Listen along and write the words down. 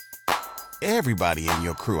Everybody in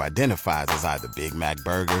your crew identifies as either Big Mac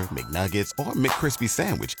Burger, McNuggets, or McCrispy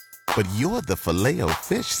Sandwich. But you're the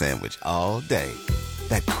Filet-O-Fish Sandwich all day.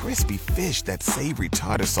 That crispy fish, that savory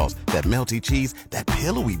tartar sauce, that melty cheese, that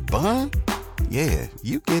pillowy bun. Yeah,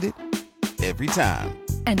 you get it. Every time.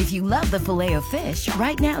 And if you love the Filet-O-Fish,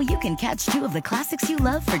 right now you can catch two of the classics you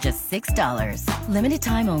love for just $6. Limited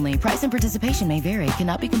time only. Price and participation may vary.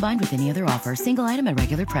 Cannot be combined with any other offer. Single item at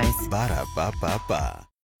regular price. Ba-da-ba-ba-ba.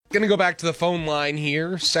 Going to go back to the phone line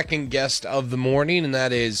here. Second guest of the morning, and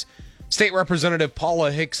that is State Representative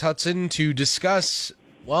Paula Hicks-Hudson to discuss,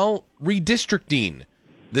 well, redistricting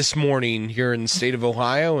this morning here in the state of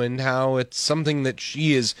Ohio and how it's something that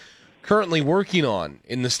she is currently working on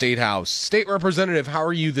in the State House. State Representative, how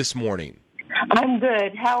are you this morning? I'm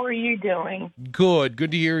good. How are you doing? Good.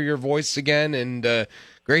 Good to hear your voice again, and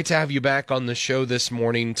great to have you back on the show this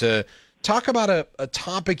morning to talk about a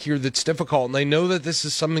topic here that's difficult. And I know that this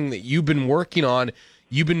is something that you've been working on.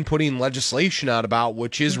 You've been putting legislation out about,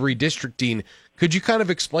 which is redistricting. Could you kind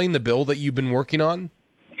of explain the bill that you've been working on?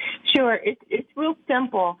 Sure. It's real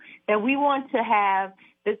simple that we want to have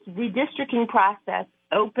this redistricting process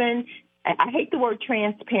open. I hate the word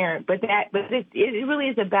transparent, but it really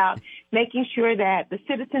is about making sure that the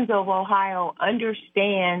citizens of Ohio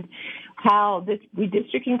understand how this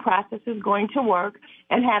redistricting process is going to work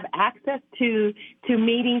and have access to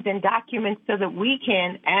meetings and documents so that we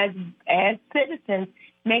can, as citizens,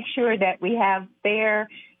 make sure that we have fair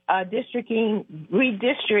districts,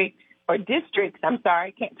 I'm sorry,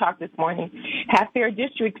 I can't talk this morning, have fair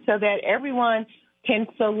districts so that everyone can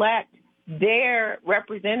select their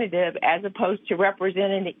representative as opposed to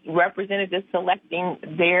representatives selecting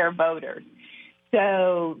their voters.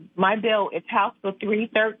 So my bill is House Bill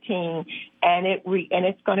 313, and it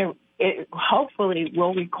hopefully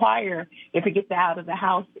will require, if it gets out of the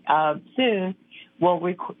House soon,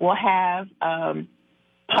 we'll have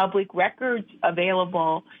public records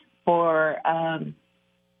available for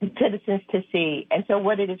citizens to see. And so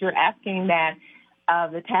what it is, you're asking that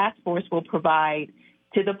the task force will provide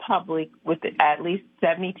to the public with at least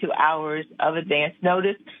 72 hours of advance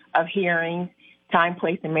notice of hearings, time,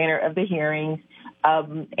 place, and manner of the hearings,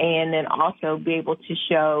 and then also be able to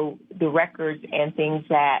show the records and things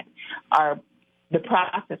that are the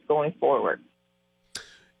process going forward.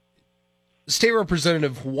 State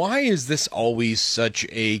Representative, why is this always such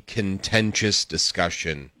a contentious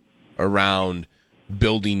discussion around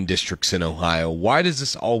building districts in Ohio? Why does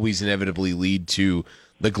this always inevitably lead to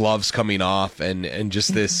the gloves coming off and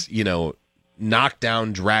just this, knock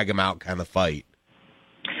down, drag them out kind of fight?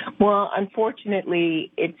 Well,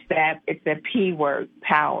 unfortunately, it's a P word,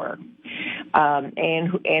 power,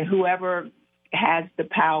 and whoever has the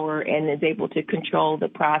power and is able to control the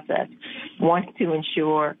process wants to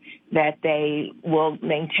ensure that they will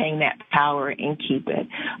maintain that power and keep it.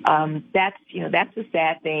 That's the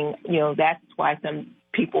sad thing. That's why some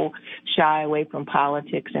people shy away from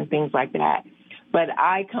politics and things like that. But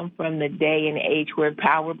I come from the day and age where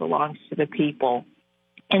power belongs to the people.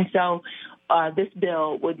 And so this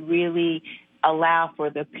bill would really allow for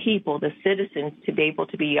the people, the citizens, to be able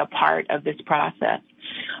to be a part of this process.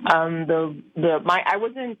 I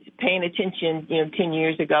wasn't paying attention, 10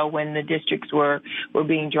 years ago when the districts were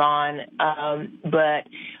being drawn, but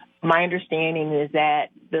my understanding is that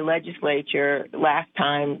the legislature last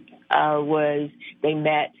time they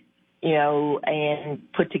met, and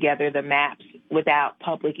put together the maps without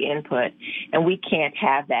public input. And we can't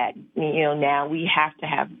have that. Now we have to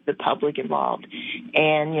have the public involved.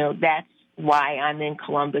 And, that's why I'm in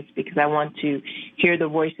Columbus, because I want to hear the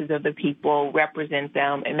voices of the people, represent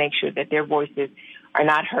them, and make sure that their voices are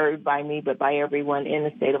not heard by me, but by everyone in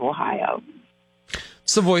the state of Ohio.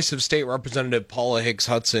 It's the voice of State Representative Paula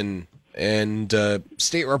Hicks-Hudson. And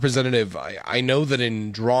State Representative, I know that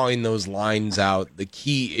in drawing those lines out, the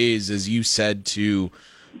key is, as you said, to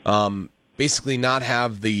basically not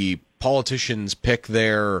have the politicians pick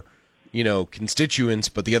their, constituents,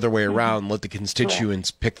 but the other way around, let the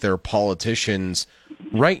constituents pick their politicians.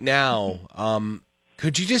 Right now,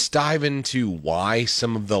 could you just dive into why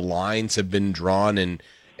some of the lines have been drawn and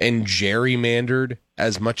gerrymandered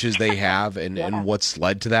as much as they have, and what's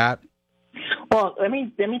led to that? Well, let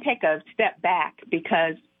me take a step back,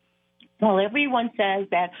 because while everyone says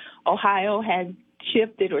that Ohio has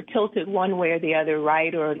shifted or tilted one way or the other,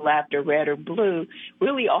 right or left or red or blue,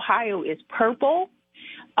 really Ohio is purple.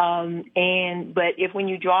 But when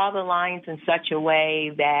you draw the lines in such a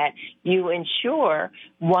way that you ensure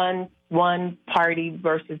one party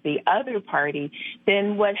versus the other party,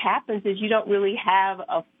 then what happens is you don't really have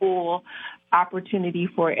a full opportunity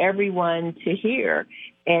for everyone to hear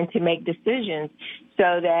and to make decisions.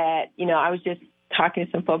 so that, I was just talking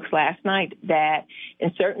to some folks last night that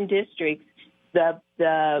in certain districts,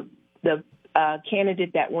 the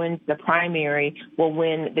candidate that wins the primary will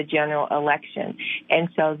win the general election. And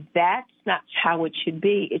so that's not how it should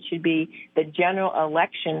be. It should be the general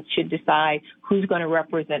election should decide who's going to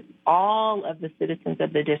represent all of the citizens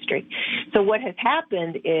of the district. So what has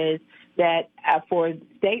happened is that for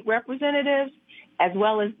state representatives, as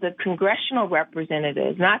well as the congressional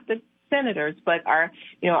representatives, not the senators, but our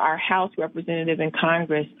House representative in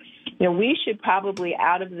Congress, we should probably,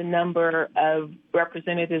 out of the number of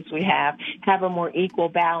representatives we have a more equal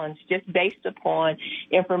balance, just based upon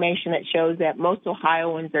information that shows that most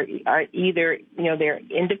Ohioans are either, they're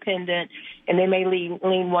independent and they may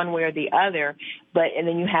lean one way or the other, and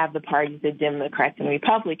then you have the parties, the Democrats and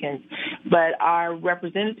Republicans. But our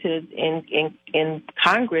representatives in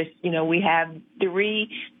Congress, we have 3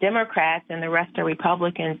 Democrats and the rest are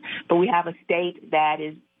Republicans, but we have a state that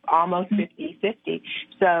is almost 50-50.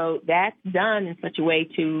 So that's done in such a way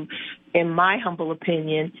to, in my humble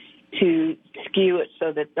opinion, to skew it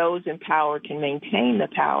so that those in power can maintain the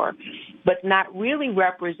power, but not really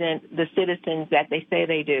represent the citizens that they say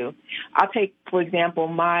they do. I'll take, for example,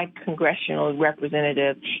 my congressional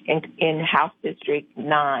representative in House District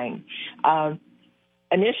 9.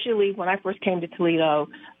 Initially, when I first came to Toledo,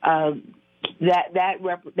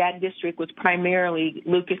 that district was primarily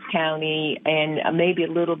Lucas County and maybe a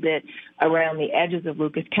little bit around the edges of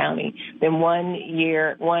Lucas County. Then one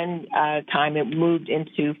time it moved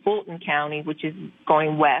into Fulton County, which is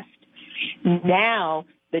going west. Now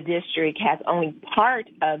the district has only part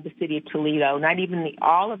of the city of Toledo, not even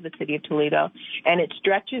all of the city of Toledo, and it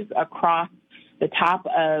stretches across the top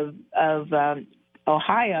of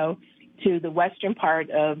Ohio to the western part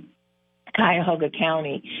of Cuyahoga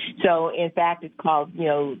County. So, in fact, it's called,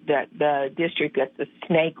 the district that's the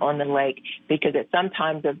snake on the lake, because at some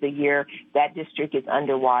times of the year that district is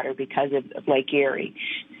underwater because of Lake Erie.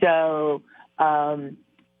 So, how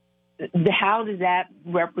does that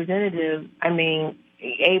representative,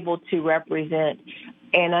 able to represent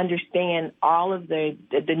and understand all of the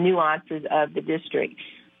nuances of the district?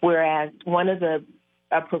 Whereas one of the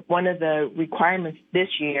requirements this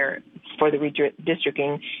year for the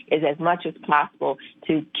redistricting is as much as possible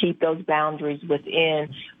to keep those boundaries within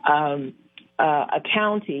a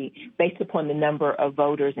county based upon the number of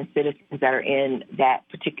voters and citizens that are in that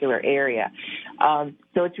particular area.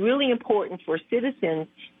 So it's really important for citizens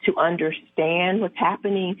to understand what's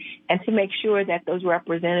happening and to make sure that those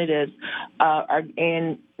representatives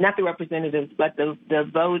and not the representatives, but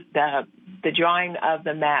the drawing of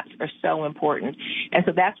the maps are so important. And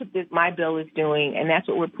so that's what my bill is doing, and that's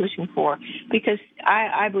what we're pushing for, because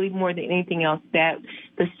I believe more than anything else that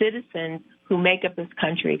the citizens who make up this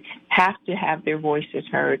country have to have their voices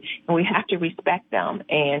heard, and we have to respect them.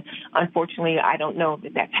 And unfortunately, I don't know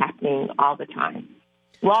that that's happening all the time.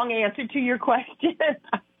 Long answer to your question.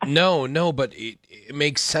 No, but it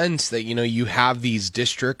makes sense that, you have these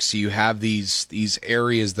districts, you have these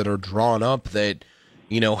areas that are drawn up that,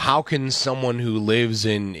 how can someone who lives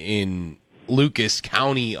in Lucas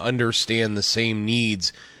County understand the same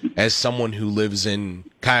needs as someone who lives in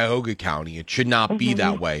Cuyahoga County? It should not be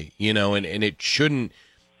that way, and it shouldn't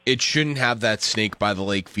have that snake by the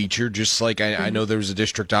lake feature. Just like I know there's a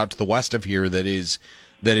district out to the west of here that is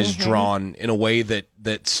drawn in a way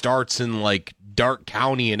that starts in like Dark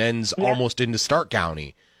County and ends almost into Stark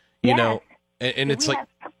County, and it's like,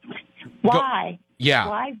 why?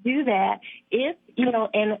 Why do that? If,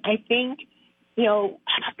 and I think,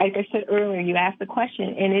 like I said earlier, you asked the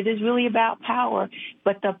question, and it is really about power,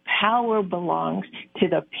 but the power belongs to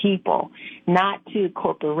the people, not to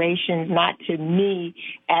corporations, not to me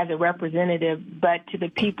as a representative, but to the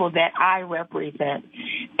people that I represent.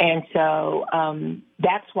 And so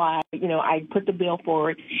that's why, I put the bill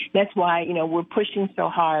forward. That's why, we're pushing so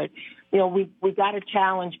hard. We got a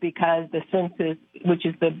challenge because the census, which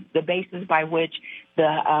is the basis by which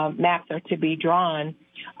the maps are to be drawn,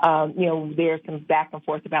 there's some back and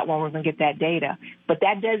forth about when we're going to get that data. But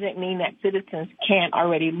that doesn't mean that citizens can't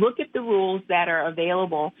already look at the rules that are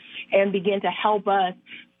available and begin to help us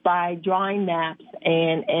by drawing maps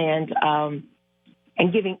and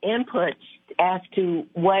giving input as to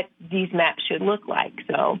what these maps should look like.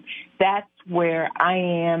 So that's where I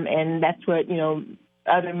am, and that's what,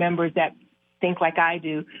 other members that think like I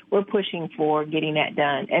do, we're pushing for getting that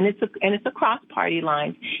done. And it's across party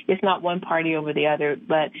lines. It's not one party over the other,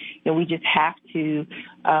 but we just have to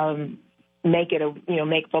make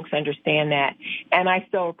folks understand that. And I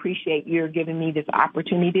so appreciate your giving me this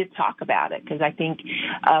opportunity to talk about it, because I think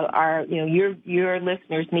your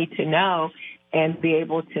listeners need to know and be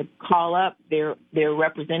able to call up their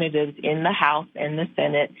representatives in the House and the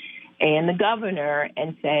Senate and the governor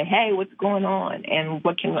and say, hey, what's going on? And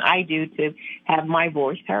what can I do to have my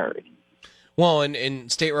voice heard? Well,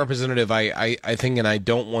 and State Representative, I think, and I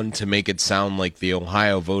don't want to make it sound like the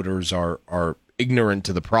Ohio voters are ignorant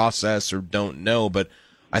to the process or don't know, but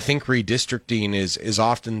I think redistricting is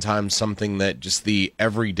oftentimes something that just the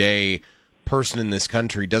everyday person in this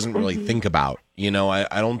country doesn't really think about. You know,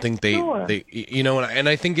 I don't think they you know, and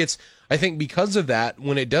I think because of that,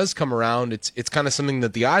 when it does come around, it's kind of something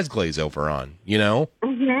that the eyes glaze over on, you know?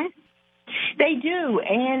 Mm-hmm. They do.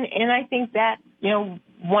 And I think that, you know,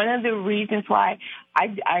 one of the reasons why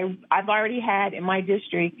I've already had in my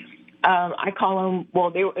district, I call them, well,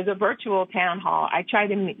 there was a virtual town hall. I try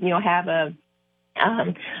to, you know, have a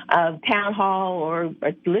town hall or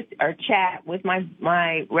chat with my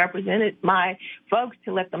folks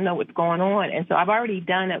to let them know what's going on. And so I've already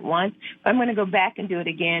done it once. I'm going to go back and do it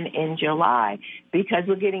again in July because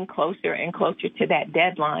we're getting closer and closer to that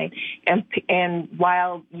deadline. And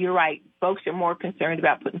while you're right, folks are more concerned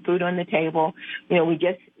about putting food on the table. You know,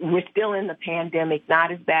 we're still in the pandemic,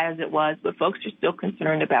 not as bad as it was, but folks are still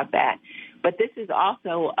concerned about that. But this is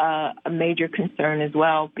also a major concern as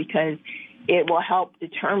well because it will help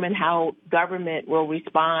determine how government will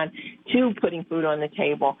respond to putting food on the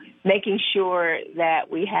table, making sure that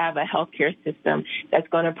we have a healthcare system that's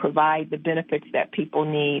going to provide the benefits that people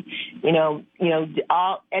need. You know,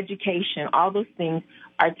 all education, all those things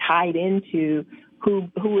are tied into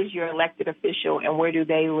who is your elected official and where do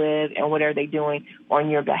they live and what are they doing on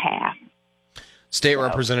your behalf. State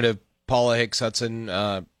Representative Paula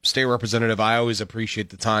Hicks-Hudson, State Representative, I always appreciate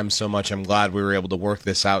the time so much. I'm glad we were able to work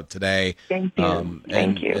this out today. Thank you.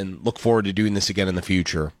 Thank you. And look forward to doing this again in the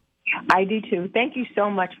future. I do too. Thank you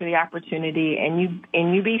so much for the opportunity, and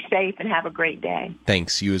you be safe and have a great day.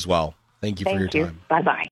 Thanks. You as well. Thank you for your time. Bye-bye.